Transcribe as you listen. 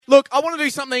Look, I want to do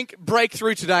something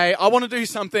breakthrough today. I want to do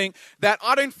something that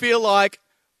I don't feel like,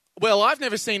 well, I've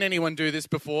never seen anyone do this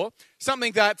before.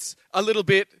 Something that's a little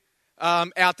bit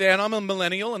out there. And I'm a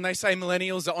millennial, and they say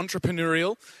millennials are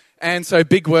entrepreneurial. And so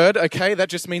big word, okay, that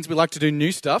just means we like to do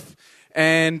new stuff.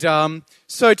 And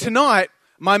so tonight,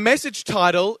 my message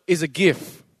title is a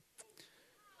GIF.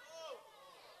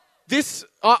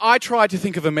 I tried to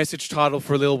think of a message title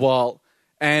for a little while.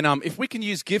 And if we can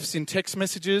use GIFs in text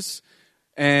messages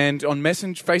and on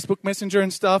Facebook Messenger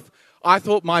and stuff, I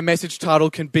thought my message title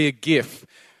can be a GIF.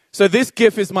 So this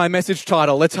GIF is my message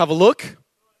title. Let's have a look.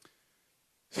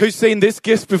 Who's seen this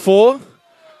GIF before?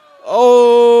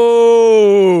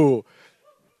 Oh!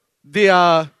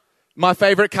 My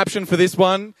favorite caption for this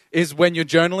one is when you're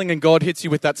journaling and God hits you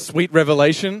with that sweet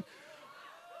revelation.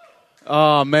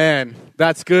 Oh, man,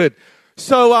 that's good.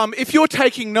 So if you're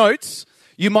taking notes,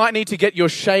 you might need to get your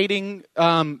shading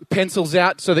pencils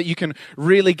out so that you can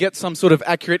really get some sort of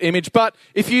accurate image. But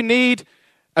if you need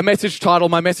a message title,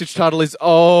 my message title is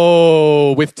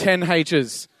Oh, with 10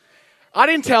 H's. I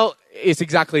didn't tell, it's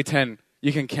exactly 10.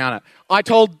 You can count it. I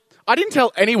didn't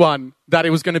tell anyone that it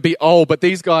was going to be Oh, but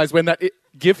these guys, when that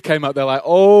GIF came up, they're like,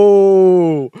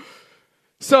 Oh.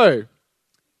 So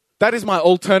that is my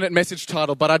alternate message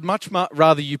title, but I'd much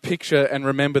rather you picture and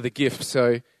remember the GIF.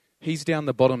 So he's down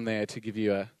the bottom there to give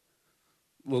you a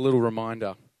little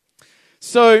reminder.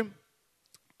 So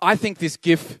I think this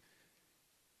GIF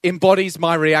embodies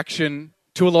my reaction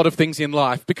to a lot of things in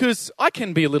life because I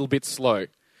can be a little bit slow.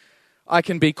 I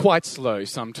can be quite slow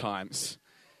sometimes.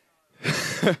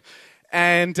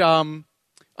 And I'm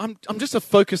just a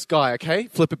focused guy, okay?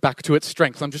 Flip it back to its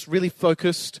strength. I'm just really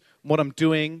focused on what I'm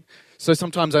doing. So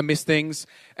sometimes I miss things.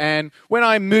 And when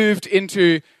I moved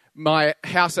into my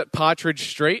house at Partridge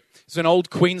Street, it's an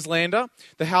old Queenslander.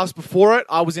 The house before it,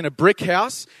 I was in a brick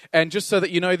house. And just so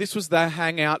that you know, this was the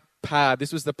hangout pad.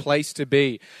 This was the place to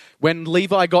be. When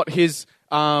Levi got his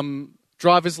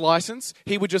driver's license,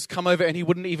 he would just come over and he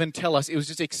wouldn't even tell us. It was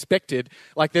just expected.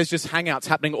 Like there's just hangouts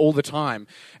happening all the time.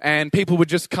 And people would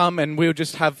just come and we would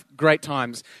just have great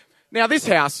times. Now this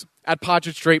house at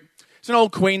Partridge Street, it's an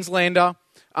old Queenslander.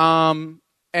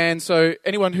 And so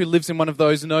anyone who lives in one of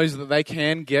those knows that they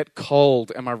can get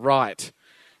cold. Am I right?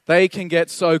 They can get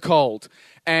so cold.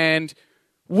 And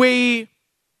we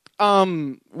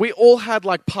all had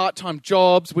like part-time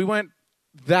jobs. We weren't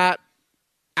that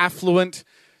affluent.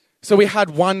 So we had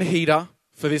one heater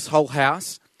for this whole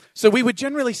house. So we would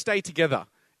generally stay together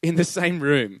in the same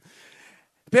room.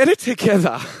 Better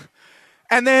together.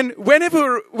 And then when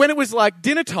it was like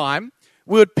dinner time,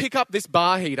 we would pick up this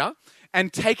bar heater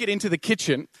and take it into the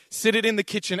kitchen, sit it in the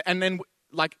kitchen, and then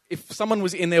like if someone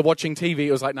was in there watching TV,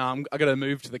 it was like, no, I got to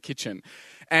move to the kitchen.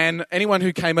 And anyone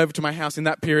who came over to my house in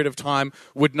that period of time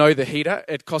would know the heater.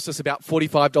 It cost us about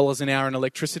 $45 an hour in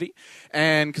electricity.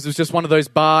 And because it was just one of those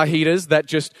bar heaters that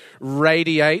just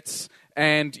radiates.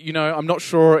 And, you know, I'm not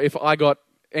sure if I got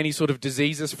any sort of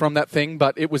diseases from that thing,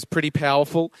 but it was pretty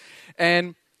powerful.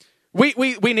 And we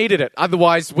needed it.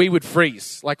 Otherwise, we would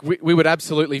freeze. Like, we would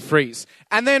absolutely freeze.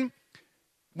 And then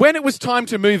when it was time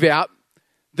to move out,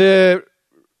 the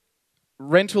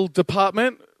rental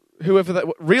department, whoever that,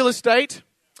 real estate.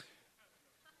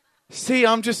 See,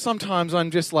 I'm just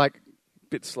like a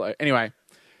bit slow. Anyway,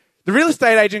 the real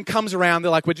estate agent comes around. They're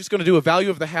like, we're just going to do a value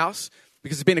of the house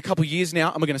because it's been a couple of years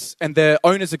now, and the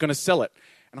owners are going to sell it.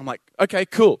 And I'm like, okay,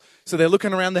 cool. So they're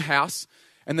looking around the house,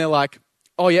 and they're like,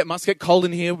 oh yeah, it must get cold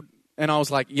in here. And I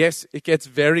was like, yes, it gets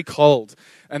very cold.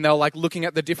 And they're like looking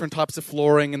at the different types of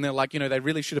flooring, and they're like, you know, they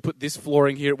really should have put this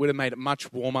flooring here. It would have made it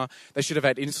much warmer. They should have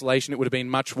had insulation. It would have been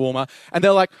much warmer. And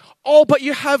they're like, oh, but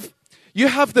you have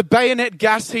the bayonet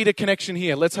gas heater connection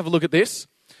here. Let's have a look at this.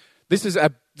 This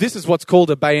is what's called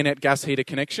a bayonet gas heater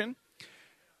connection.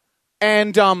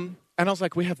 And I was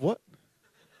like, we have what?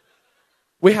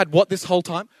 We had what this whole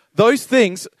time? Those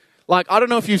things, like, I don't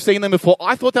know if you've seen them before.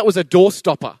 I thought that was a door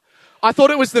stopper. I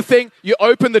thought it was the thing, you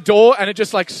open the door and it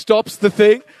just like stops the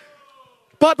thing.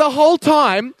 But the whole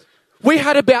time, we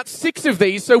had about 6 of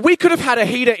these, so we could have had a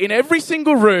heater in every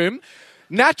single room,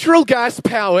 natural gas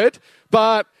powered,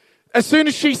 but as soon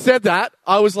as she said that,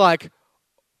 I was like,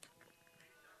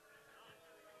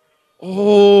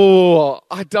 oh,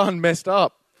 I done messed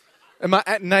up. And my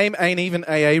name ain't even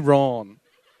AA Ron.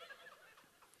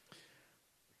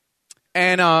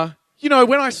 And, you know,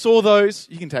 when I saw those,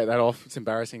 you can take that off. It's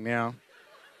embarrassing now.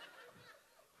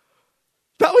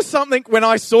 That was something, when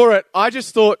I saw it, I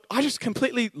just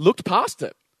completely looked past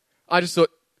it. I just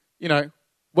thought, you know,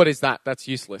 what is that? That's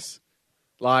useless.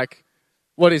 Like,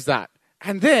 what is that?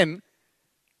 And then,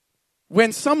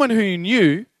 when someone who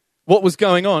knew what was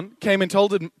going on came and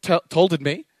told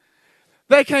me,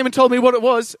 They came and told me what it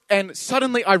was, and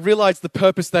suddenly I realized the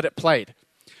purpose that it played.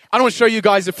 I want to show you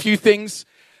guys a few things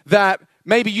that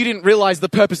maybe you didn't realize the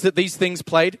purpose that these things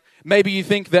played. Maybe you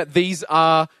think that these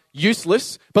are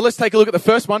useless, but let's take a look at the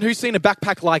first one. Who's seen a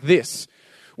backpack like this?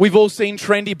 We've all seen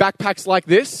trendy backpacks like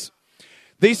this.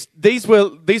 These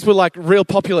were like real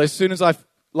popular as soon as I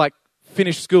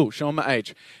finished school, showing my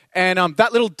age. And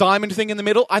that little diamond thing in the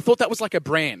middle, I thought that was like a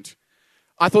brand.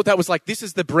 I thought that was like, this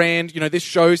is the brand, this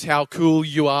shows how cool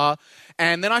you are.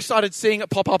 And then I started seeing it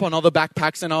pop up on other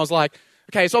backpacks, and I was like,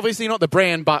 okay, it's obviously not the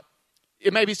brand, but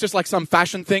maybe it's just like some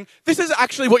fashion thing. This is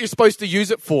actually what you're supposed to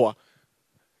use it for.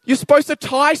 You're supposed to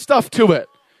tie stuff to it.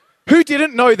 Who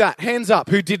didn't know that? Hands up.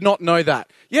 Who did not know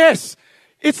that? Yes.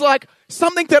 It's like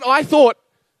something that I thought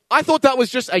that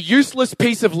was just a useless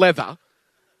piece of leather.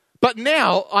 But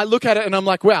now I look at it and I'm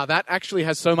like, wow, that actually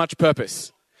has so much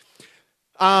purpose.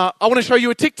 I want to show you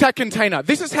a Tic Tac container.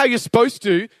 This is how you're supposed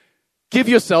to give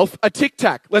yourself a Tic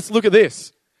Tac. Let's look at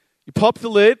this. You pop the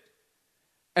lid,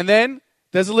 and then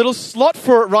there's a little slot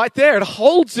for it right there. It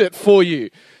holds it for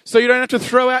you, so you don't have to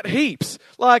throw out heaps.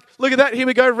 Like, look at that. Here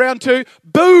we go, round 2.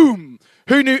 Boom!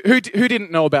 Who knew? Who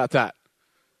didn't know about that?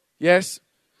 Yes?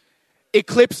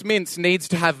 Eclipse Mints needs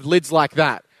to have lids like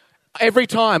that. Every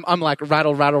time I'm like,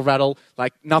 rattle, rattle, rattle,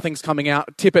 like nothing's coming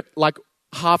out. Tip it like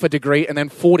half a degree, and then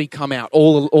 40 come out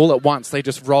all at once. They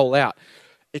just roll out.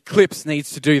 Eclipse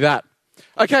needs to do that.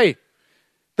 Okay,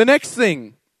 the next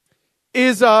thing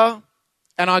is, and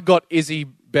I got Izzy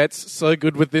Betts so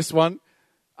good with this one.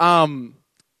 The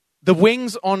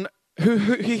wings on, who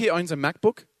here owns a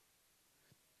MacBook?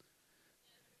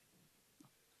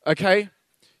 Okay,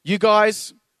 you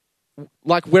guys,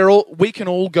 like we can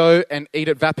all go and eat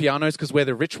at Vapiano's because we're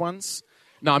the rich ones.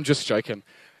 No, I'm just joking.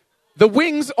 The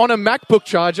wings on a MacBook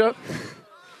charger,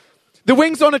 the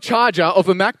wings on a charger of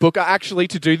a MacBook are actually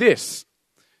to do this.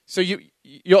 So you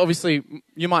obviously,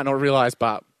 you might not realize,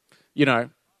 but,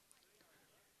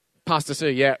 Pastor Sue,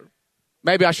 yeah.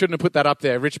 Maybe I shouldn't have put that up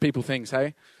there. Rich people things,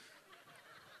 hey?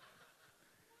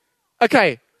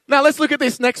 Okay, now let's look at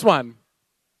this next one.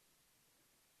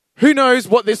 Who knows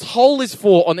what this hole is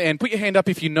for on the end? Put your hand up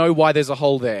if you know why there's a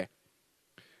hole there.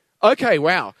 Okay,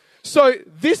 wow. So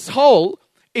this hole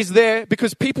is there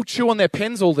because people chew on their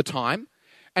pens all the time.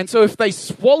 And so if they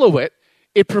swallow it,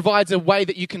 it provides a way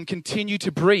that you can continue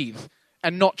to breathe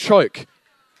and not choke.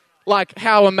 Like,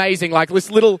 how amazing. Like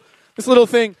this little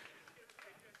thing.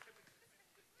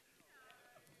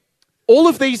 All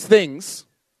of these things,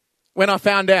 when I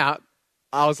found out,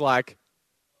 I was like,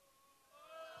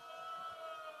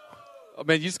 I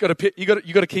mean, you got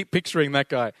to keep picturing that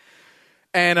guy.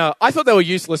 And I thought they were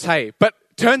useless, hey. But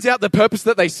turns out the purpose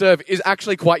that they serve is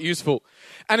actually quite useful.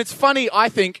 And it's funny, I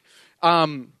think,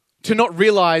 to not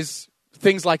realize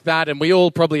things like that. And we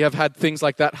all probably have had things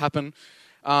like that happen.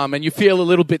 And you feel a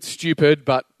little bit stupid,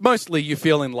 but mostly you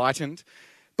feel enlightened.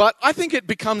 But I think it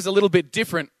becomes a little bit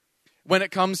different when it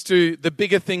comes to the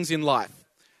bigger things in life.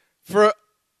 For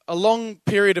a long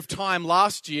period of time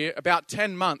last year, about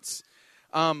 10 months,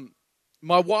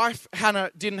 my wife,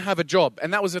 Hannah, didn't have a job,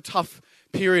 and that was a tough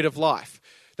period of life.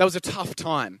 That was a tough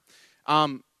time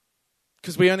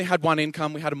because we only had one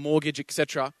income, we had a mortgage,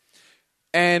 etc.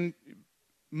 And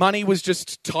money was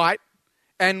just tight.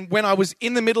 And when I was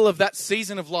in the middle of that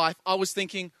season of life, I was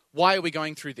thinking, why are we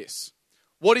going through this?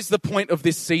 What is the point of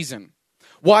this season?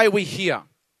 Why are we here?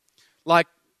 Like,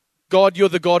 God, you're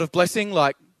the God of blessing.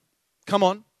 Like, come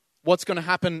on, what's going to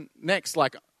happen next?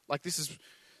 Like this is,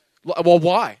 well,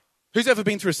 why? Who's ever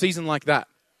been through a season like that?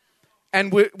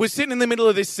 And we're sitting in the middle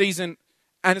of this season,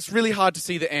 and it's really hard to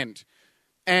see the end.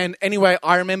 And anyway,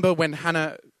 I remember when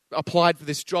Hannah applied for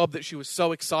this job that she was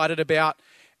so excited about,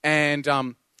 and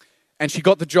she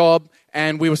got the job,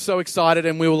 and we were so excited,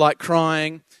 and we were like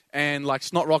crying, and like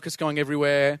snot rockets going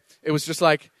everywhere. It was just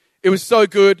like, it was so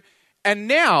good. And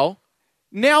now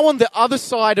on the other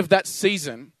side of that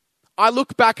season, I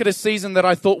look back at a season that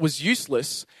I thought was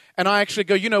useless, and I actually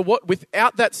go, you know what?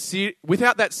 Without that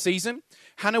season,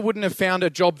 Hannah wouldn't have found a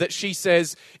job that she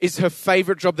says is her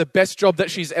favorite job, the best job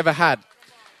that she's ever had.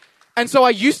 And so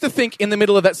I used to think in the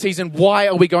middle of that season, why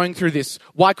are we going through this?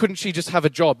 Why couldn't she just have a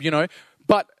job,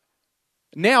 But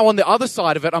now on the other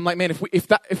side of it, I'm like, man,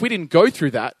 if we didn't go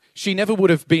through that, she never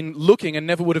would have been looking and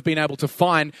never would have been able to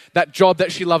find that job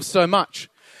that she loves so much.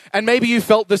 And maybe you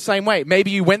felt the same way.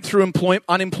 Maybe you went through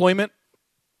unemployment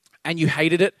and you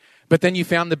hated it, but then you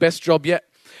found the best job yet.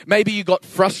 Maybe you got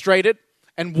frustrated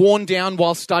and worn down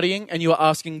while studying and you were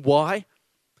asking why,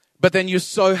 but then you're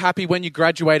so happy when you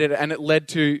graduated and it led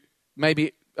to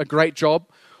maybe a great job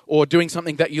or doing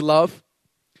something that you love.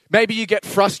 Maybe you get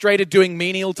frustrated doing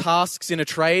menial tasks in a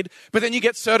trade, but then you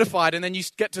get certified and then you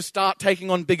get to start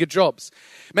taking on bigger jobs.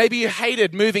 Maybe you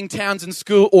hated moving towns and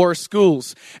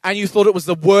schools and you thought it was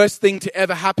the worst thing to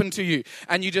ever happen to you.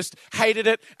 And you just hated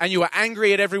it and you were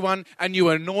angry at everyone and you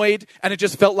were annoyed and it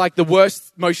just felt like the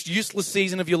worst, most useless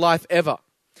season of your life ever.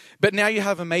 But now you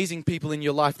have amazing people in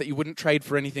your life that you wouldn't trade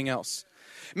for anything else.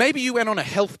 Maybe you went on a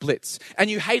health blitz and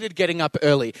you hated getting up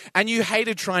early and you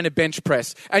hated trying to bench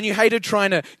press and you hated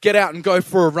trying to get out and go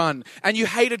for a run and you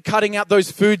hated cutting out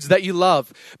those foods that you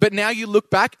love. But now you look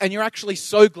back and you're actually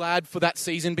so glad for that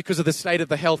season because of the state of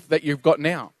the health that you've got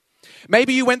now.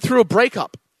 Maybe you went through a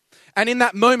breakup and in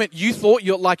that moment you thought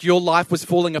your life was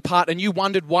falling apart and you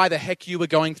wondered why the heck you were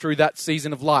going through that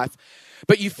season of life.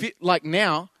 But you feel like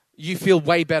now, you feel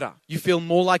way better. You feel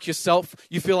more like yourself.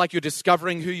 You feel like you're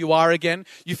discovering who you are again.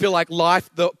 You feel like life,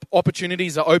 the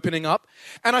opportunities are opening up.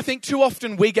 And I think too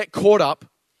often we get caught up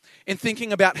in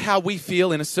thinking about how we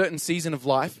feel in a certain season of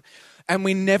life, and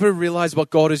we never realize what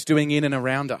God is doing in and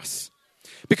around us.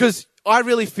 Because I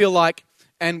really feel like,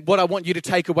 and what I want you to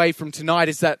take away from tonight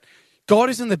is that God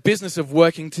is in the business of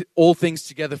working all things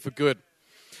together for good.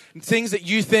 And things that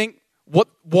you think, what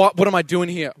am I doing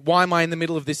here? Why am I in the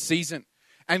middle of this season?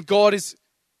 And God is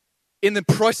in the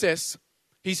process,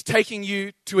 He's taking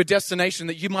you to a destination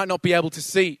that you might not be able to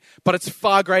see, but it's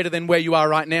far greater than where you are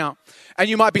right now. And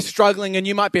you might be struggling and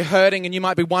you might be hurting and you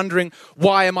might be wondering,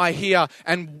 why am I here?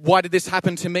 And why did this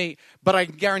happen to me? But I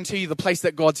can guarantee you the place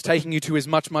that God's taking you to is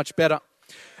much, much better.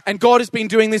 And God has been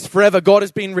doing this forever. God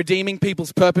has been redeeming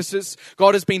people's purposes.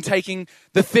 God has been taking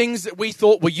the things that we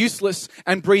thought were useless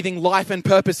and breathing life and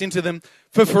purpose into them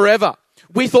for forever.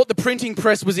 We thought the printing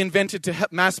press was invented to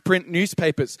mass print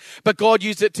newspapers, but God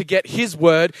used it to get His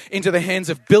word into the hands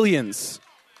of billions.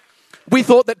 We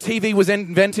thought that TV was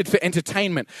invented for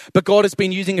entertainment, but God has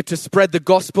been using it to spread the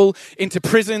gospel into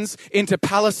prisons, into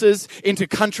palaces, into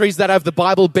countries that have the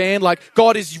Bible banned. Like,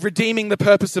 God is redeeming the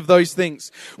purpose of those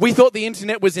things. We thought the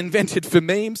internet was invented for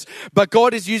memes, but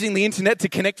God is using the internet to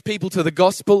connect people to the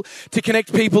gospel, to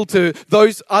connect people to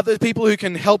those other people who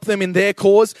can help them in their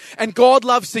cause. And God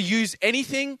loves to use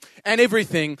anything and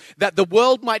everything that the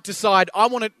world might decide, I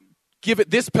want to give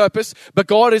it this purpose, but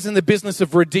God is in the business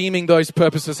of redeeming those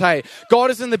purposes. Hey,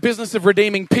 God is in the business of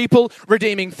redeeming people,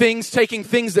 redeeming things, taking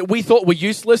things that we thought were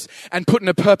useless and putting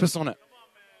a purpose on it.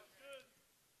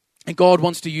 And God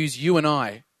wants to use you and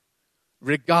I,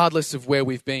 regardless of where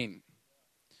we've been.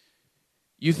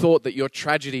 You thought that your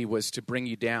tragedy was to bring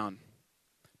you down,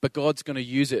 but God's going to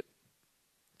use it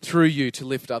through you to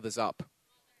lift others up.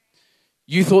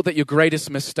 You thought that your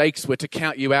greatest mistakes were to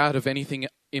count you out of anything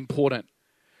important,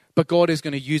 but God is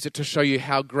going to use it to show you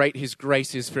how great His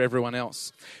grace is for everyone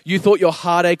else. You thought your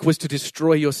heartache was to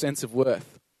destroy your sense of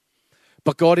worth,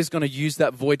 but God is going to use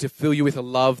that void to fill you with a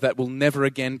love that will never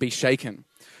again be shaken.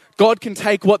 God can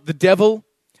take what the devil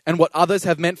and what others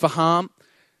have meant for harm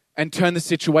and turn the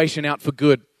situation out for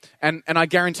good. And I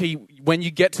guarantee when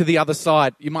you get to the other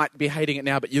side, you might be hating it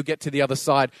now, but you'll get to the other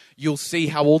side, you'll see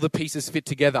how all the pieces fit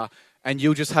together and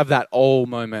you'll just have that oh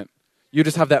moment. You'll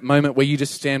just have that moment where you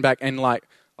just stand back and like,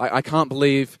 I can't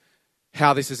believe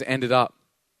how this has ended up.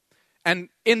 And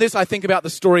in this, I think about the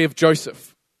story of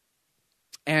Joseph.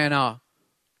 And,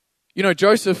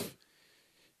 Joseph,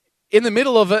 in the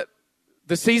middle of it,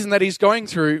 the season that he's going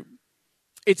through,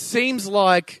 it seems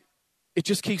like it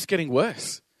just keeps getting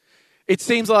worse. It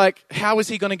seems like, how is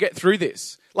he going to get through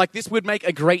this? Like, this would make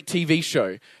a great TV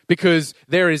show because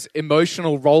there is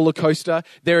emotional roller coaster,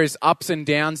 there is ups and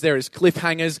downs, there is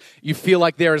cliffhangers, you feel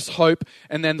like there is hope,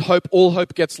 and then all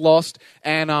hope gets lost.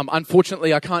 And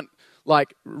unfortunately, I can't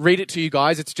read it to you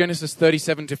guys. It's Genesis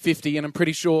 37 to 50, and I'm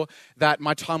pretty sure that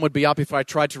my time would be up if I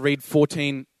tried to read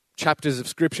 14 chapters of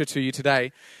scripture to you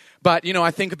today. But,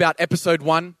 I think about episode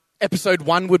 1. Episode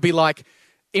 1 would be like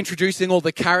introducing all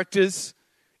the characters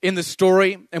in the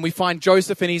story, and we find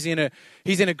Joseph, and he's in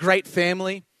a great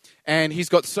family, and he's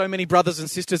got so many brothers and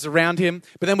sisters around him.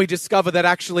 But then we discover that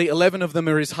actually 11 of them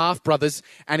are his half brothers,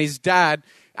 and his dad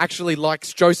actually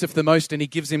likes Joseph the most, and he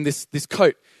gives him this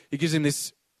coat. He gives him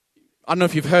this. I don't know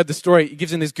if you've heard the story. He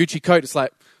gives him this Gucci coat. It's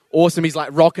like awesome. He's like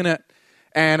rocking it,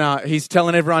 and he's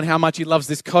telling everyone how much he loves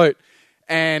this coat,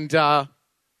 and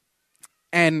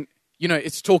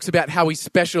it talks about how he's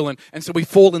special, and so we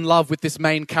fall in love with this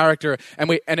main character,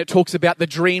 and it talks about the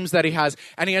dreams that he has,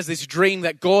 and he has this dream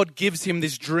that God gives him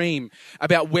this dream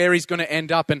about where he's going to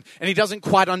end up, and he doesn't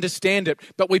quite understand it,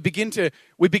 but we begin to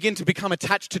become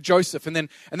attached to Joseph, and then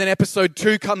episode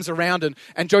 2 comes around,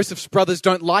 and Joseph's brothers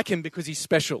don't like him because he's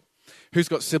special. Who's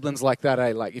got siblings like that,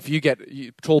 eh? Like, if you get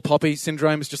tall poppy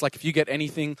syndrome, it's just like if you get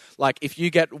anything, like if you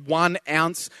get 1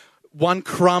 ounce one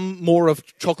crumb more of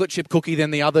chocolate chip cookie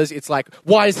than the others. It's like,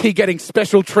 why is he getting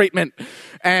special treatment?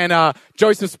 And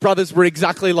Joseph's brothers were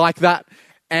exactly like that.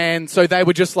 And so they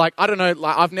were just like, I don't know,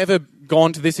 like, I've never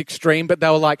gone to this extreme, but they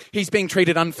were like, he's being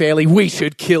treated unfairly. We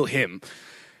should kill him.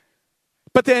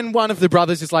 But then one of the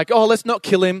brothers is like, oh, let's not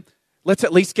kill him. Let's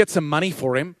at least get some money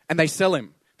for him. And they sell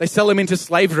him. They sell him into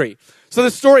slavery. So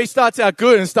the story starts out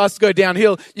good and starts to go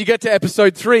downhill. You get to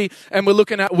episode 3 and we're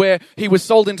looking at where he was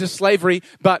sold into slavery.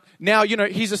 But now,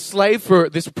 he's a slave for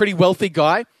this pretty wealthy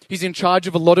guy. He's in charge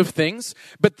of a lot of things.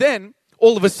 But then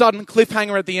all of a sudden,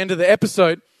 cliffhanger at the end of the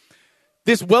episode,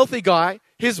 this wealthy guy,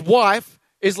 his wife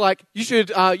is like, you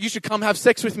should come have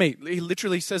sex with me. He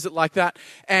literally says it like that.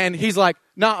 And he's like,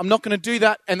 no, I'm not going to do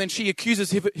that. And then she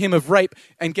accuses him of rape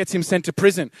and gets him sent to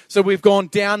prison. So we've gone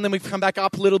down, then we've come back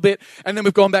up a little bit, and then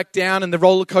we've gone back down, and the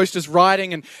roller coaster's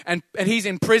riding, and he's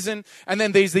in prison. And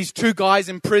then there's these 2 guys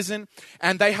in prison,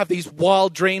 and they have these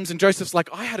wild dreams. And Joseph's like,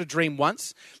 I had a dream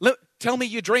once. Tell me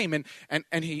your dream. And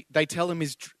they tell him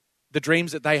the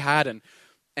dreams that they had,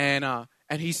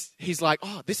 and he's like,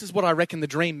 oh, this is what I reckon the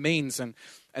dream means.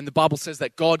 And the Bible says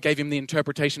that God gave him the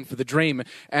interpretation for the dream.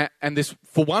 And this,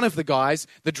 for one of the guys,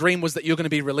 the dream was that you're going to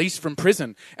be released from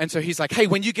prison. And so he's like, hey,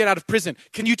 when you get out of prison,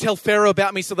 can you tell Pharaoh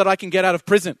about me so that I can get out of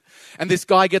prison? And this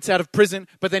guy gets out of prison,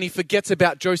 but then he forgets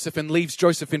about Joseph and leaves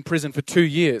Joseph in prison for 2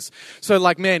 years. So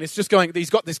like, man, it's just going, he's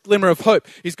got this glimmer of hope.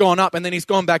 He's gone up and then he's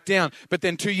gone back down. But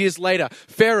then 2 years later,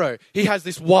 Pharaoh, he has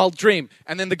this wild dream.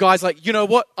 And then the guy's like, you know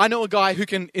what? I know a guy who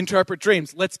can interpret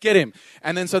dreams. Let's get him.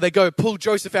 And then so they go pull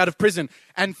Joseph out of prison.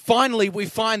 And finally, we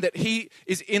find that he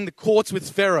is in the courts with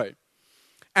Pharaoh.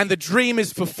 And the dream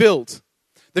is fulfilled.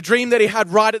 The dream that he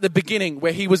had right at the beginning,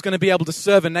 where he was going to be able to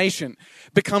serve a nation,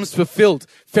 becomes fulfilled.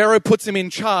 Pharaoh puts him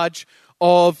in charge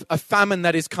of a famine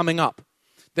that is coming up.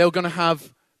 They're going to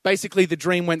have, basically the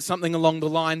dream went something along the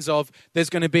lines of, there's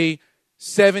going to be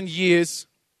 7 years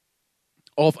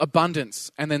of abundance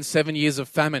and then 7 years of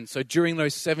famine. So during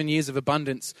those 7 years of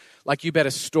abundance, like, you better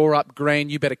store up grain,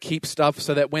 you better keep stuff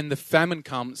so that when the famine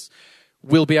comes,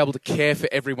 we'll be able to care for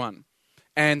everyone.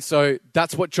 And so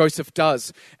that's what Joseph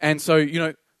does. And so,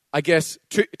 I guess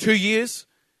 2 years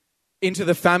into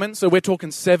the famine, so we're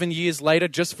talking 7 years later,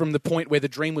 just from the point where the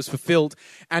dream was fulfilled,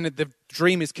 and the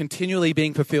dream is continually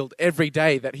being fulfilled every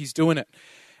day that he's doing it.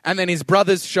 And then his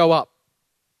brothers show up.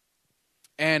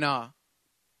 And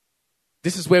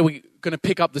this is where we're going to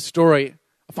pick up the story.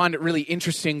 I find it really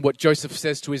interesting what Joseph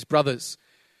says to his brothers.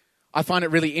 I find it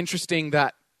really interesting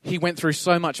that he went through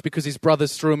so much because his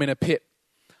brothers threw him in a pit.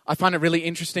 I find it really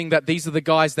interesting that these are the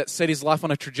guys that set his life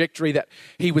on a trajectory that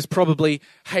he was probably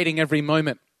hating every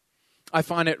moment. I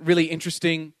find it really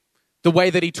interesting the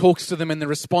way that he talks to them and the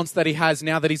response that he has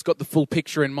now that he's got the full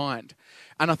picture in mind.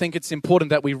 And I think it's important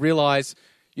that we realize,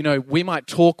 we might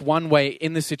talk one way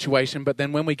in the situation, but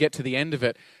then when we get to the end of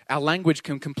it, our language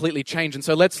can completely change. And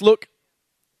so let's look.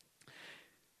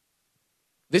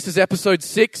 This is episode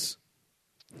 6.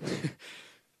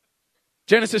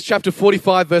 Genesis chapter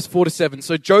 45, verse 4 to 7.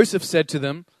 So Joseph said to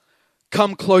them,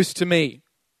 come close to me.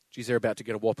 Geez, they're about to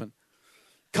get a whopping.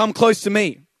 Come close to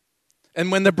me. And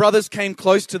when the brothers came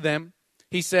close to them,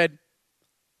 he said,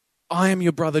 I am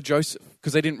your brother Joseph.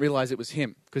 Because they didn't realize it was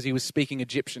him, because he was speaking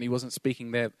Egyptian. He wasn't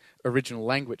speaking their original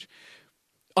language.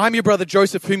 I'm your brother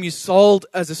Joseph, whom you sold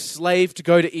as a slave to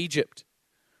go to Egypt.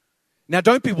 Now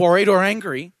don't be worried or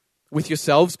angry with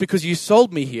yourselves because you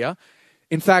sold me here.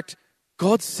 In fact,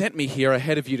 God sent me here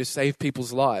ahead of you to save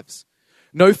people's lives.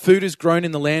 No food has grown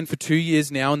in the land for 2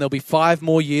 years now, and there'll be 5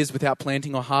 more years without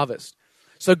planting or harvest.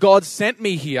 So God sent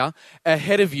me here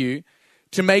ahead of you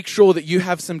to make sure that you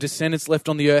have some descendants left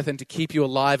on the earth and to keep you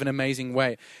alive in an amazing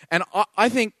way. And I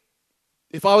think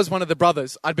if I was one of the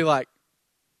brothers, I'd be like,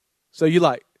 so you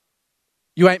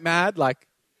ain't mad? Like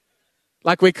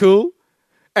we're cool?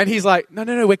 And he's like,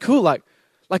 no, we're cool. Like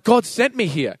God sent me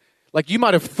here. Like, you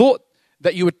might have thought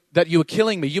that you were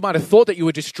killing me. You might have thought that you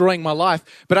were destroying my life,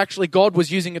 but actually God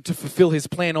was using it to fulfill his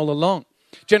plan all along.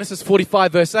 Genesis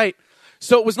 45, verse 8.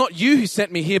 So it was not you who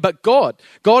sent me here, but God.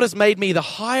 God has made me the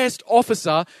highest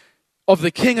officer of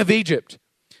the king of Egypt.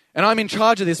 And I'm in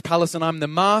charge of this palace, and I'm the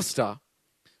master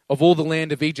of all the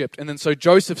land of Egypt. And then so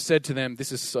Joseph said to them,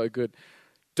 this is so good,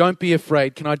 don't be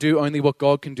afraid. Can I do only what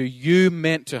God can do? You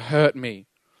meant to hurt me,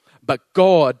 but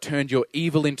God turned your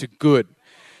evil into good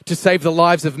to save the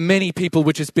lives of many people,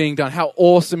 which is being done. How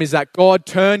awesome is that? God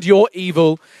turned your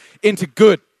evil into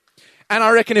good. And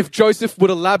I reckon if Joseph would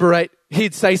elaborate,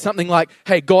 he'd say something like,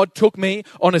 hey, God took me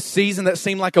on a season that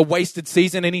seemed like a wasted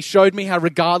season, and he showed me how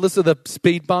regardless of the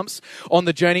speed bumps on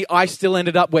the journey, I still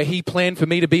ended up where he planned for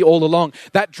me to be all along.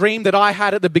 That dream that I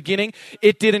had at the beginning,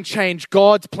 it didn't change.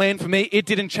 God's plan for me, it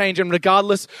didn't change. And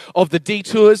regardless of the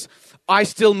detours, I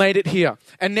still made it here.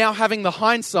 And now having the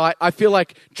hindsight, I feel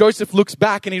like Joseph looks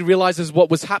back and he realizes what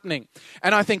was happening.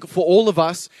 And I think for all of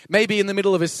us, maybe in the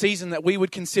middle of a season that we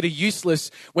would consider useless,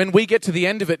 when we get to the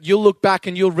end of it, you'll look back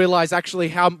and you'll realize actually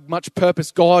how much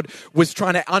purpose God was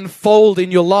trying to unfold in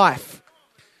your life.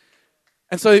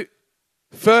 And so,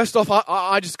 first off,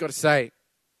 I just got to say,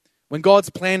 when God's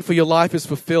plan for your life is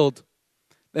fulfilled,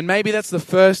 then maybe that's the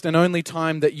first and only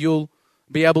time that you'll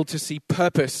be able to see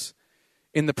purpose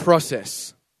in the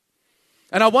process.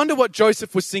 And I wonder what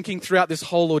Joseph was thinking throughout this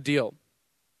whole ordeal.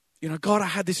 You know, God, I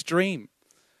had this dream.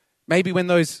 Maybe when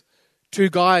those two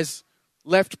guys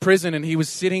left prison and he was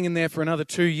sitting in there for another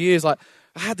 2 years, like,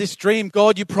 I had this dream.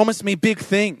 God, you promised me big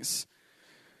things.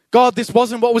 God, this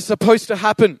wasn't what was supposed to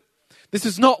happen. This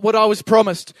is not what I was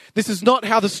promised. This is not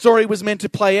how the story was meant to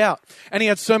play out. And he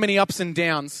had so many ups and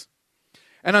downs.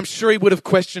 And I'm sure he would have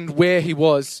questioned where he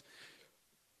was,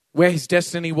 where his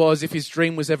destiny was, if his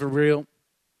dream was ever real.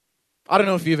 I don't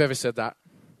know if you've ever said that.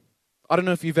 I don't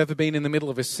know if you've ever been in the middle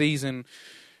of a season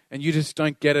and you just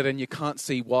don't get it and you can't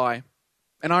see why.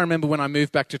 And I remember when I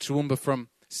moved back to Toowoomba from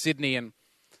Sydney and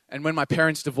when my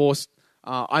parents divorced,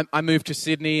 I moved to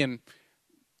Sydney and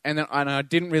I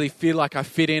didn't really feel like I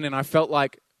fit in, and I felt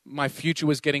like my future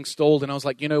was getting stalled. And I was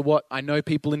like, you know what? I know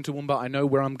people in Toowoomba. I know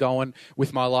where I'm going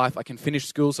with my life. I can finish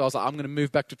school. So I was like, I'm going to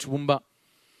move back to Toowoomba.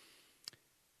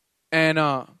 And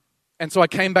so I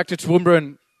came back to Toowoomba,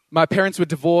 and my parents were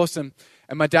divorced, and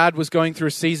my dad was going through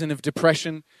a season of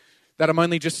depression that I'm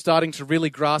only just starting to really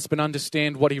grasp and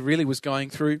understand what he really was going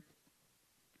through.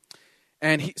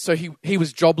 And he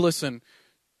was jobless and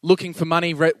looking for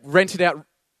money, rented out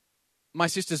my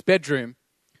sister's bedroom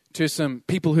to some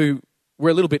people who were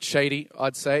a little bit shady,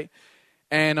 I'd say.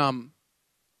 And I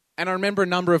remember a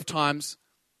number of times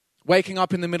waking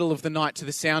up in the middle of the night to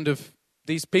the sound of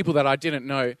these people that I didn't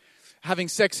know having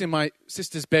sex in my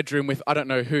sister's bedroom with I don't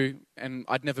know who, and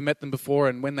I'd never met them before,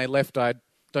 and when they left, I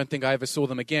don't think I ever saw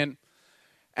them again.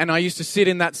 And I used to sit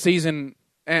in that season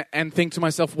and think to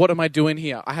myself, what am I doing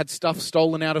here? I had stuff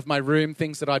stolen out of my room,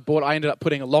 things that I'd bought. I ended up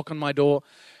putting a lock on my door,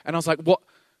 and I was like,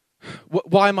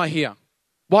 why am I here?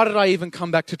 Why did I even come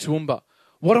back to Toowoomba?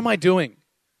 What am I doing?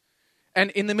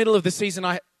 And in the middle of the season,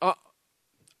 I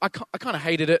kind of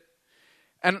hated it.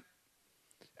 And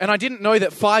I didn't know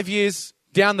that 5 years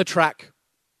down the track,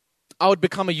 I would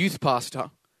become a youth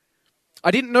pastor.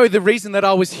 I didn't know the reason that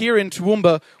I was here in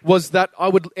Toowoomba was that I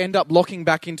would end up locking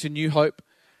back into New Hope,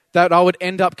 that I would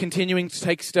end up continuing to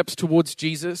take steps towards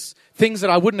Jesus, things that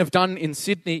I wouldn't have done in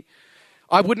Sydney.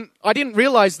 I didn't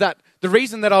realize that the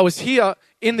reason that I was here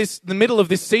in the middle of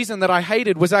this season that I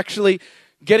hated was actually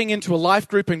getting into a life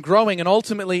group and growing and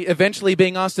ultimately eventually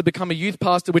being asked to become a youth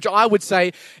pastor, which I would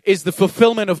say is the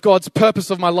fulfillment of God's purpose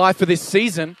of my life for this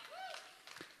season.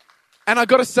 And I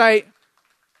got to say,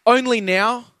 only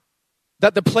now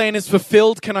that the plan is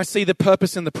fulfilled can I see the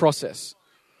purpose in the process.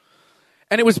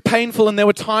 And it was painful and there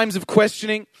were times of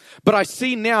questioning, but I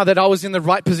see now that I was in the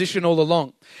right position all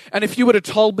along. And if you would have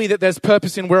told me that there's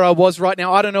purpose in where I was right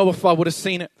now, I don't know if I would have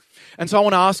seen it. And so I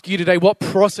want to ask you today, what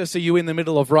process are you in the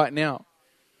middle of right now?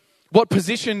 What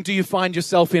position do you find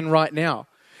yourself in right now?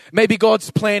 Maybe God's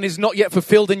plan is not yet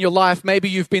fulfilled in your life. Maybe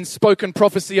you've been spoken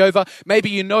prophecy over. Maybe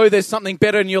you know there's something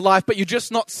better in your life, but you're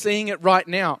just not seeing it right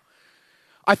now.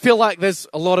 I feel like there's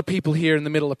a lot of people here in the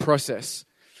middle of process.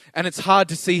 And it's hard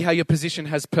to see how your position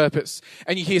has purpose.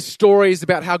 And you hear stories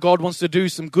about how God wants to do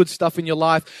some good stuff in your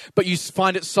life, but you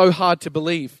find it so hard to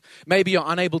believe. Maybe you're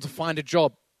unable to find a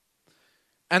job.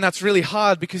 And that's really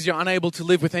hard because you're unable to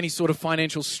live with any sort of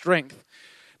financial strength.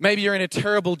 Maybe you're in a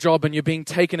terrible job and you're being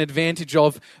taken advantage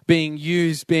of, being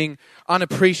used, being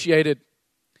unappreciated.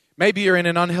 Maybe you're in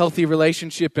an unhealthy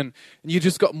relationship and you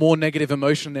just got more negative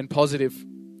emotion than positive.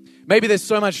 Maybe there's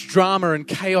so much drama and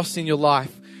chaos in your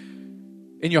life,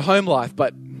 in your home life,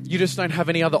 but you just don't have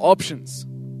any other options.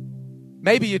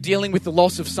 Maybe you're dealing with the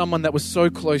loss of someone that was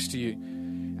so close to you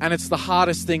and it's the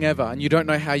hardest thing ever and you don't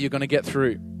know how you're going to get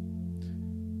through.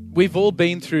 We've all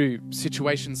been through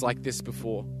situations like this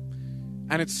before.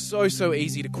 And it's so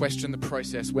easy to question the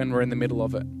process when we're in the middle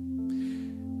of it.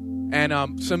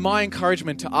 And so my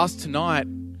encouragement to us tonight,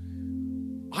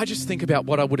 I just think about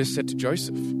what I would have said to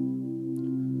Joseph.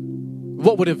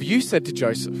 What would have you said to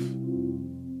Joseph?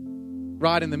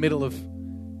 Right in the middle of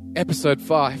episode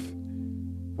 5,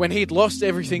 when he'd lost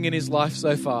everything in his life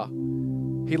so far.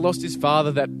 He lost his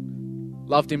father that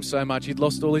loved him so much. He'd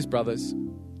lost all his brothers.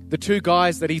 The two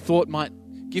guys that he thought might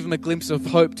give him a glimpse of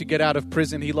hope to get out of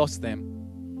prison, he lost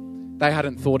them. They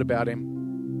hadn't thought about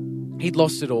him. He'd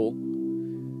lost it all.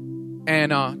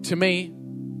 And to me,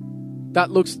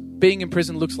 being in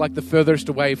prison looks like the furthest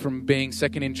away from being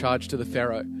second in charge to the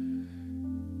Pharaoh.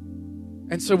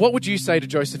 And so what would you say to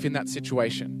Joseph in that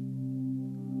situation?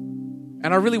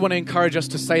 And I really want to encourage us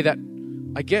to say that,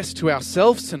 I guess, to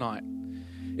ourselves tonight.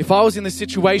 If I was in this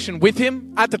situation with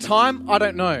him at the time, I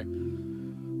don't know.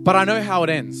 But I know how it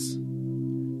ends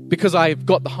because I've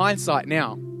got the hindsight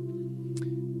now.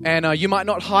 And you might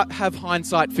not have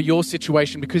hindsight for your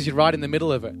situation because you're right in the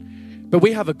middle of it. But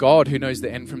we have a God who knows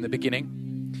the end from the beginning.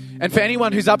 And for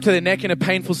anyone who's up to their neck in a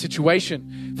painful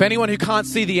situation, for anyone who can't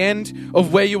see the end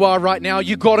of where you are right now,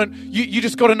 you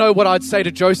just got to know what I'd say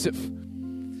to Joseph.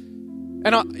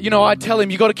 And I'd tell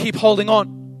him, you got to keep holding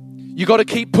on. You got to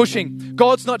keep pushing.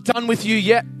 God's not done with you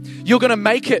yet. You're going to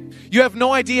make it. You have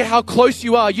no idea how close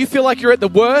you are. You feel like you're at the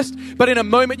worst, but in a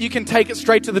moment you can take it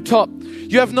straight to the top.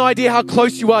 You have no idea how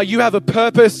close you are. You have a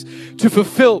purpose to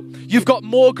fulfill. You've got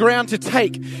more ground to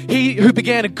take. He who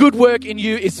began a good work in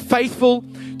you is faithful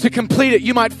to complete it.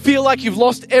 You might feel like you've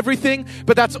lost everything,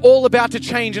 but that's all about to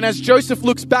change. And as Joseph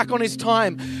looks back on his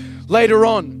time later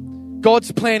on,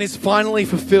 God's plan is finally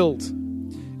fulfilled.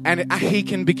 And he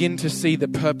can begin to see the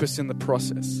purpose in the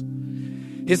process.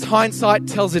 His hindsight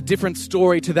tells a different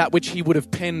story to that which he would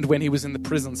have penned when he was in the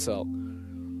prison cell.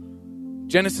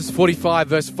 Genesis 45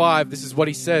 verse 5, this is what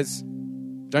he says.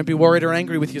 Don't be worried or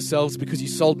angry with yourselves because you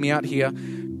sold me out here.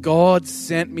 God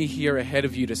sent me here ahead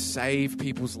of you to save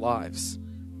people's lives.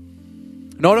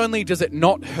 Not only does it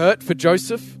not hurt for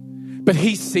Joseph, but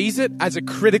he sees it as a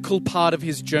critical part of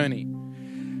his journey.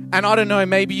 And I don't know,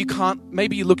 maybe you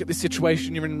look at the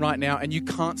situation you're in right now and you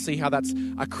can't see how that's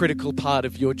a critical part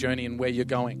of your journey and where you're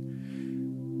going.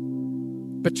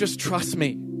 But just trust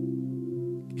me.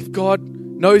 If God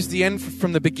knows the end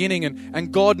from the beginning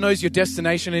and God knows your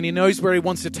destination and he knows where he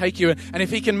wants to take you, and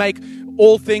if he can make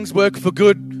all things work for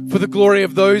good, for the glory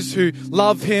of those who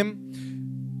love him,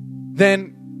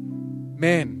 then,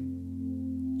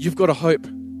 man, you've got a hope.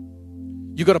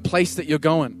 You've got a place that you're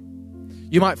going.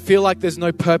 You might feel like there's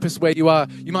no purpose where you are.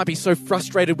 You might be so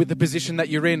frustrated with the position that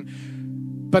you're in.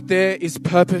 But there is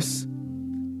purpose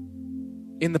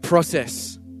in the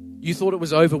process. You thought it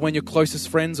was over when your closest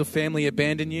friends or family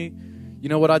abandoned you. You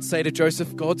know what I'd say to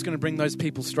Joseph? God's going to bring those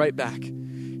people straight back.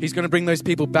 He's going to bring those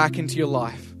people back into your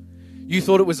life. You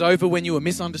thought it was over when you were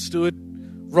misunderstood,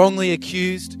 wrongly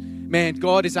accused. Man,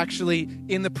 God is actually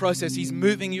in the process. He's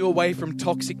moving you away from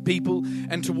toxic people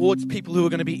and towards people who are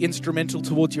going to be instrumental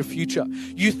towards your future.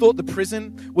 You thought the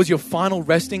prison was your final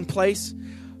resting place,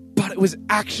 but it was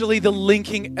actually the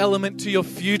linking element to your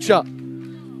future.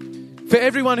 For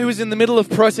everyone who is in the middle of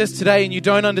process today and you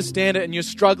don't understand it and you're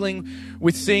struggling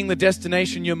with seeing the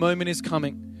destination, your moment is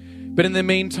coming. But in the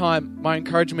meantime, my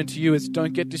encouragement to you is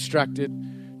don't get distracted.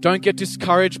 Don't get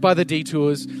discouraged by the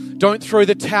detours. Don't throw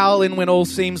the towel in when all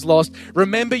seems lost.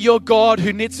 Remember your God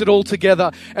who knits it all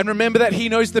together. And remember that he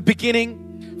knows the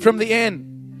beginning from the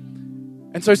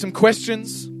end. And so some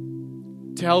questions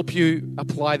to help you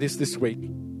apply this week.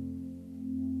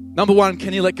 Number one,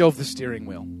 can you let go of the steering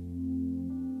wheel?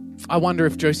 I wonder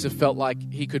if Joseph felt like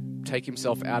he could take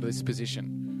himself out of this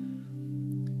position.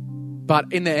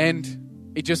 But in the end,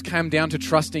 it just came down to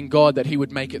trusting God that he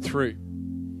would make it through.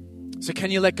 So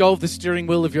can you let go of the steering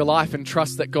wheel of your life and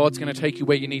trust that God's going to take you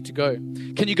where you need to go?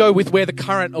 Can you go with where the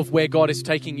current of where God is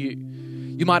taking you?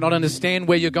 You might not understand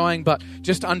where you're going, but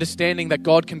just understanding that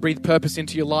God can breathe purpose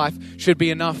into your life should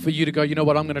be enough for you to go, you know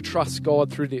what, I'm going to trust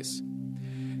God through this.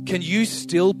 Can you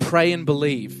still pray and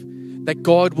believe that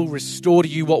God will restore to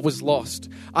you what was lost?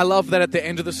 I love that at the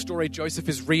end of the story, Joseph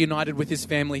is reunited with his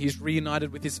family. He's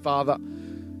reunited with his father.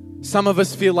 Some of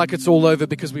us feel like it's all over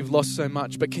because we've lost so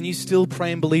much, but can you still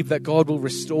pray and believe that God will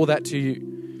restore that to you?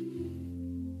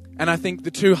 And I think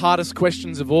the two hardest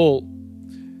questions of all,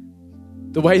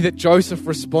 the way that Joseph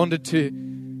responded to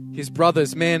his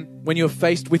brothers, man, when you're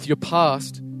faced with your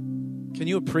past, can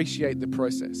you appreciate the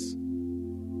process?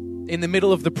 In the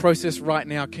middle of the process right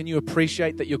now, can you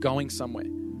appreciate that you're going somewhere?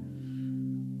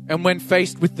 And when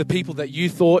faced with the people that you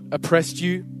thought oppressed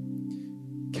you,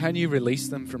 can you release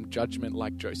them from judgment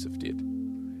like Joseph did?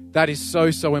 That is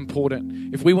so, so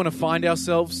important. If we want to find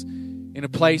ourselves in a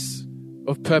place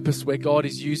of purpose where God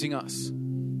is using us,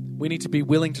 we need to be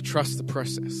willing to trust the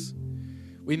process.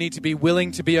 We need to be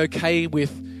willing to be okay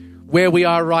with where we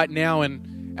are right now.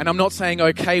 And I'm not saying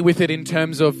okay with it in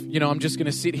terms of, I'm just going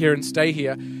to sit here and stay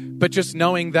here, but just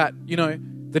knowing that,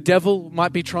 the devil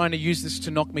might be trying to use this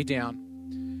to knock me down.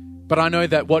 But I know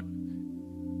that what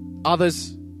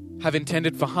others have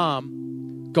intended for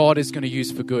harm, God is going to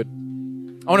use for good.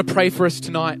 I want to pray for us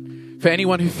tonight. For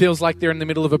anyone who feels like they're in the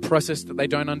middle of a process that they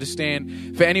don't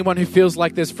understand. For anyone who feels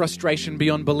like there's frustration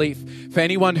beyond belief. For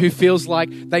anyone who feels like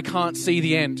they can't see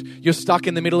the end. You're stuck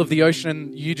in the middle of the ocean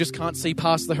and you just can't see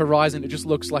past the horizon. It just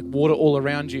looks like water all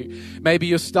around you. Maybe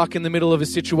you're stuck in the middle of a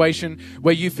situation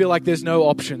where you feel like there's no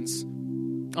options.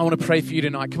 I want to pray for you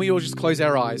tonight. Can we all just close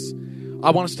our eyes? I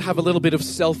want us to have a little bit of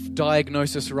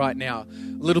self-diagnosis right now.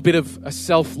 A little bit of a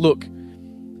self-look.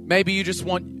 Maybe you just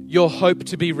want your hope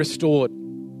to be restored.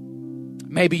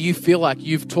 Maybe you feel like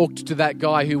you've talked to that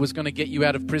guy who was going to get you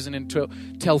out of prison and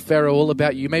tell Pharaoh all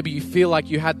about you. Maybe you feel like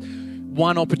you had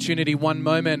one opportunity, one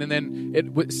moment, and then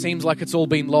it seems like it's all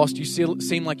been lost. You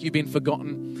seem like you've been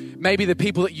forgotten. Maybe the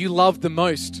people that you loved the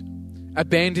most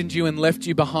abandoned you and left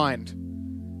you behind,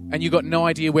 and you got no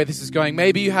idea where this is going.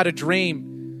 Maybe you had a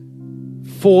dream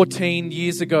 14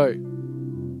 years ago,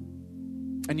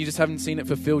 and you just haven't seen it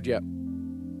fulfilled yet.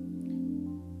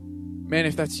 Man,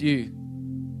 if that's you,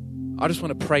 I just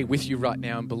want to pray with you right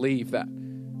now and believe that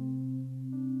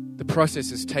the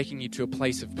process is taking you to a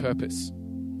place of purpose.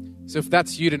 So if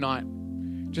that's you tonight,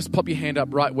 just pop your hand up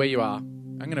right where you are.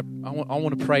 I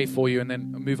want to pray for you and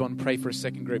then move on and pray for a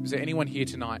second group. Is there anyone here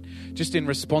tonight just in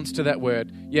response to that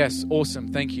word? Yes,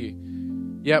 awesome, thank you.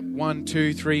 Yep, 1,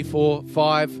 2, 3, 4,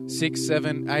 5, 6,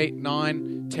 7, 8,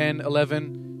 9, 10,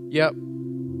 11. Yep.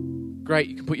 Great,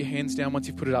 you can put your hands down once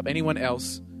you've put it up. Anyone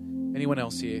else? Anyone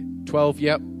else here? 12,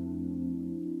 yep.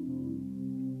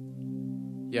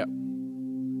 Yep.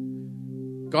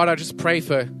 God, I just pray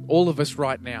for all of us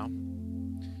right now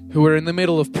who are in the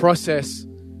middle of process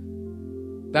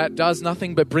that does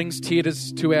nothing but brings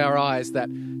tears to our eyes, that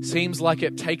seems like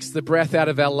it takes the breath out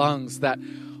of our lungs, that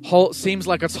seems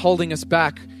like it's holding us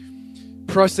back,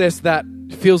 process that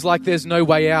feels like there's no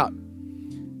way out.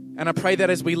 And I pray that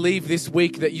as we leave this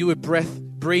week, that you would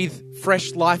breathe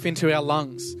fresh life into our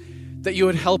lungs, that you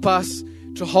would help us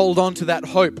to hold on to that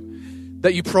hope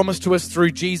that you promised to us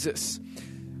through Jesus.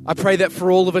 I pray that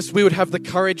for all of us, we would have the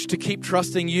courage to keep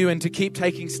trusting you and to keep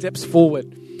taking steps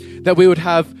forward, that we would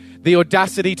have the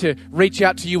audacity to reach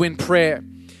out to you in prayer,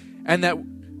 and that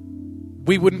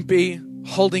we wouldn't be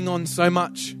holding on so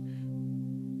much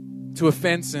to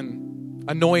offense and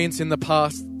annoyance in the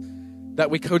past that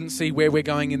we couldn't see where we're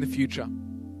going in the future.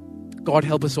 God,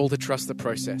 help us all to trust the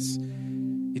process.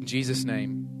 In Jesus'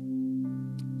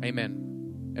 name,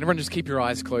 amen. Everyone just keep your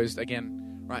eyes closed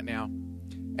again right now.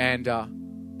 And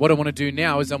what I want to do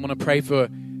now is I want to pray for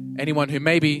anyone who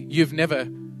maybe you've never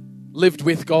lived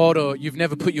with God or you've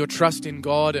never put your trust in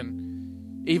God,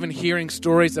 and even hearing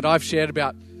stories that I've shared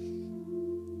about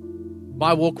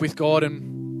my walk with God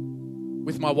and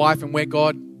with my wife and where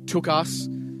God took us,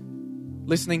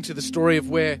 listening to the story of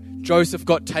where Joseph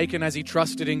got taken as he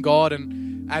trusted in God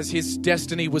and as his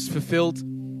destiny was fulfilled.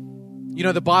 You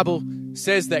know, the Bible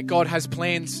says that God has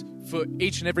plans for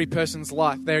each and every person's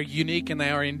life. They're unique and they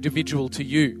are individual to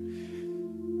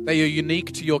you. They are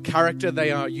unique to your character.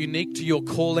 They are unique to your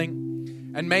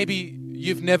calling. And maybe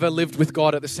you've never lived with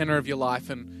God at the center of your life.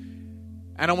 And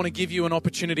I want to give you an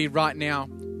opportunity right now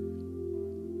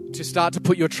to start to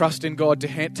put your trust in God,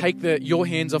 to take your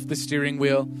hands off the steering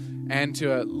wheel and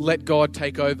to let God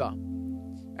take over.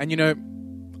 And you know,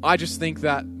 I just think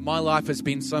that my life has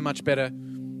been so much better,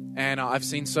 and I've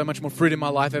seen so much more fruit in my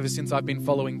life ever since I've been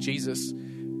following Jesus,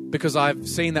 because I've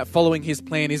seen that following his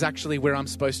plan is actually where I'm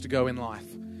supposed to go in life.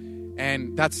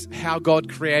 And that's how God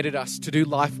created us, to do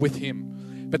life with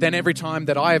him. But then every time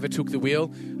that I ever took the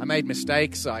wheel, I made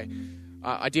mistakes.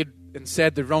 I did and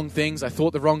said the wrong things. I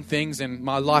thought the wrong things, and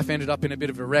my life ended up in a bit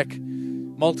of a wreck,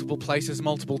 multiple places,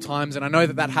 multiple times. And I know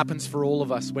that happens for all of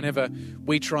us whenever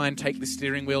we try and take the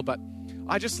steering wheel. But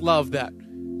I just love that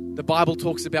the Bible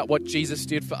talks about what Jesus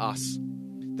did for us.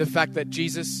 The fact that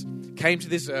Jesus came to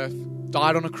this earth,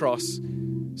 died on a cross,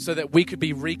 so that we could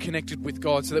be reconnected with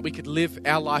God, so that we could live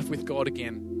our life with God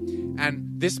again. And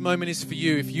this moment is for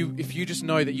you. If you just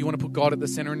know that you want to put God at the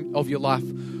center of your life,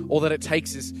 all that it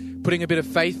takes is putting a bit of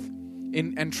faith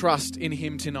in and trust in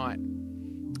him tonight.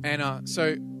 And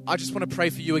so I just want to pray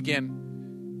for you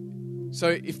again. So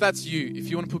if that's you, if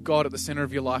you want to put God at the center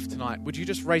of your life tonight, would you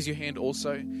just raise your hand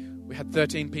also? We had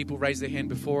 13 people raise their hand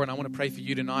before, and I want to pray for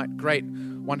you tonight. Great.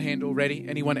 One hand already.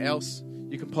 Anyone else?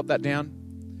 You can pop that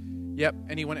down. Yep.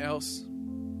 Anyone else?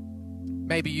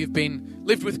 Maybe you've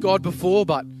lived with God before,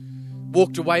 but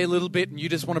walked away a little bit and you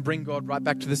just want to bring God right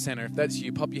back to the center. If that's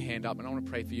you, pop your hand up and I want to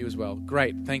pray for you as well.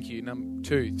 Great. Thank you. Number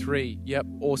 2, 3. Yep.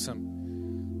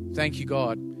 Awesome. Thank you,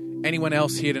 God. Anyone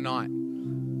else here tonight?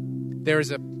 There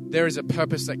is a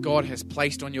purpose that God has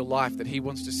placed on your life that he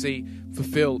wants to see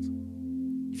fulfilled.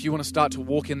 If you want to start to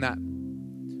walk in that,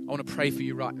 I want to pray for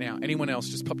you right now. Anyone else,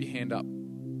 just pop your hand up.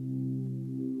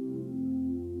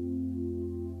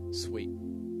 Sweet.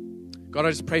 God, I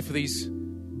just pray for these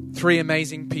 3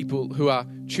 amazing people who are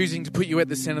choosing to put you at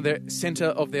the center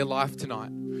of their life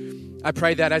tonight. I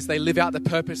pray that as they live out the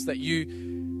purpose that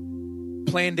you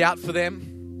planned out for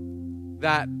them,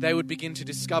 that they would begin to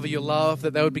discover your love,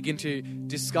 that they would begin to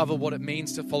discover what it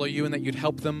means to follow you, and that you'd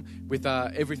help them with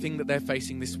everything that they're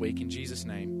facing this week. In Jesus'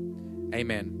 name,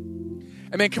 amen.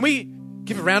 Amen. Can we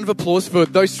give a round of applause for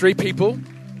those 3 people?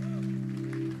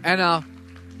 And I'm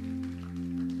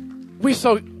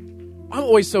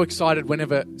always so excited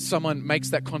whenever someone makes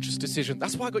that conscious decision.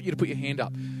 That's why I got you to put your hand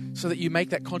up, so that you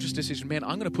make that conscious decision. Man,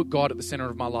 I'm going to put God at the center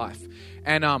of my life.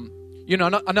 And,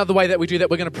 another way that we do that,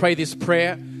 we're going to pray this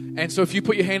prayer. And so if you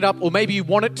put your hand up, or maybe you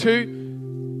want it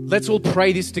to, let's all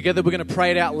pray this together. We're going to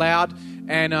pray it out loud.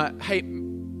 And hey,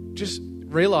 just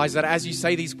realize that as you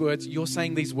say these words, you're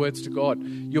saying these words to God.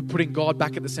 You're putting God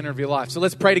back at the center of your life. So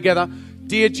let's pray together.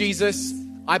 Dear Jesus,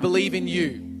 I believe in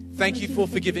you. Thank you for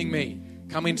forgiving me.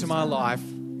 Come into my life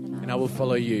and I will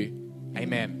follow you.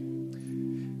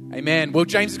 Amen. Amen. Well,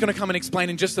 James is going to come and explain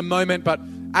in just a moment. But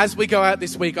as we go out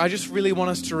this week, I just really want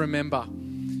us to remember,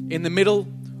 in the middle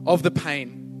of the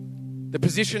pain, the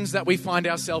positions that we find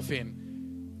ourselves in,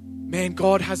 man,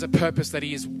 God has a purpose that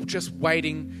He is just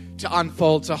waiting to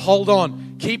unfold. So hold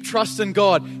on. Keep trusting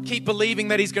God. Keep believing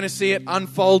that He's going to see it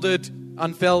unfolded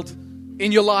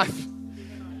in your life.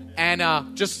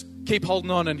 And just keep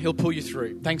holding on and He'll pull you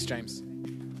through. Thanks, James.